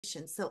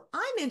So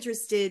I'm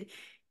interested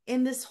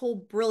in this whole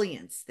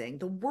brilliance thing,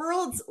 the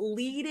world's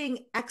leading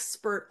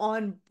expert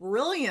on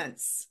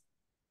brilliance.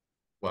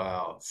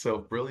 Wow. So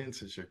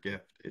brilliance is your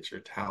gift, it's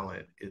your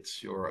talent,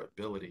 it's your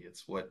ability,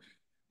 it's what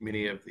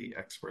many of the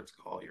experts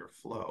call your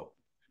flow.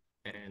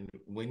 And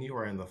when you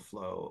are in the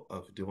flow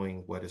of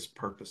doing what is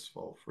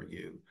purposeful for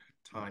you,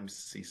 time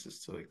ceases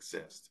to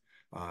exist.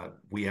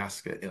 We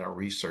ask it in our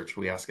research,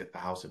 we ask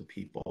 1,000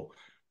 people,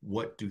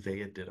 what do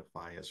they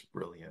identify as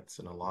brilliance?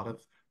 And a lot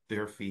of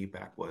their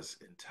feedback was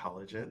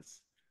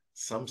intelligence.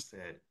 Some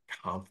said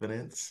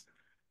confidence.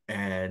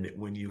 And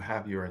when you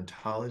have your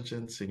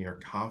intelligence and your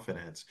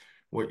confidence,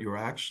 what you're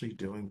actually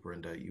doing,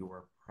 Brenda, you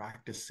are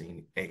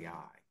practicing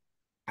AI,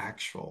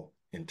 actual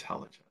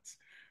intelligence.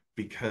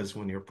 Because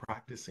when you're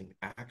practicing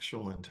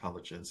actual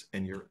intelligence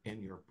and you're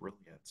in your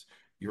brilliance,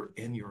 you're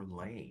in your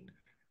lane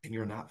and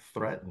you're not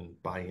threatened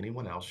by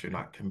anyone else. You're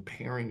not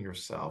comparing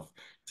yourself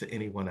to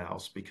anyone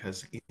else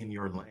because in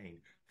your lane,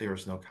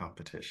 there's no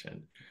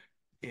competition.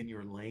 In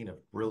your lane of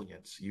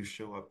brilliance, you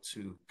show up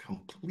to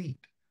complete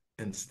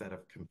instead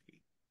of compete.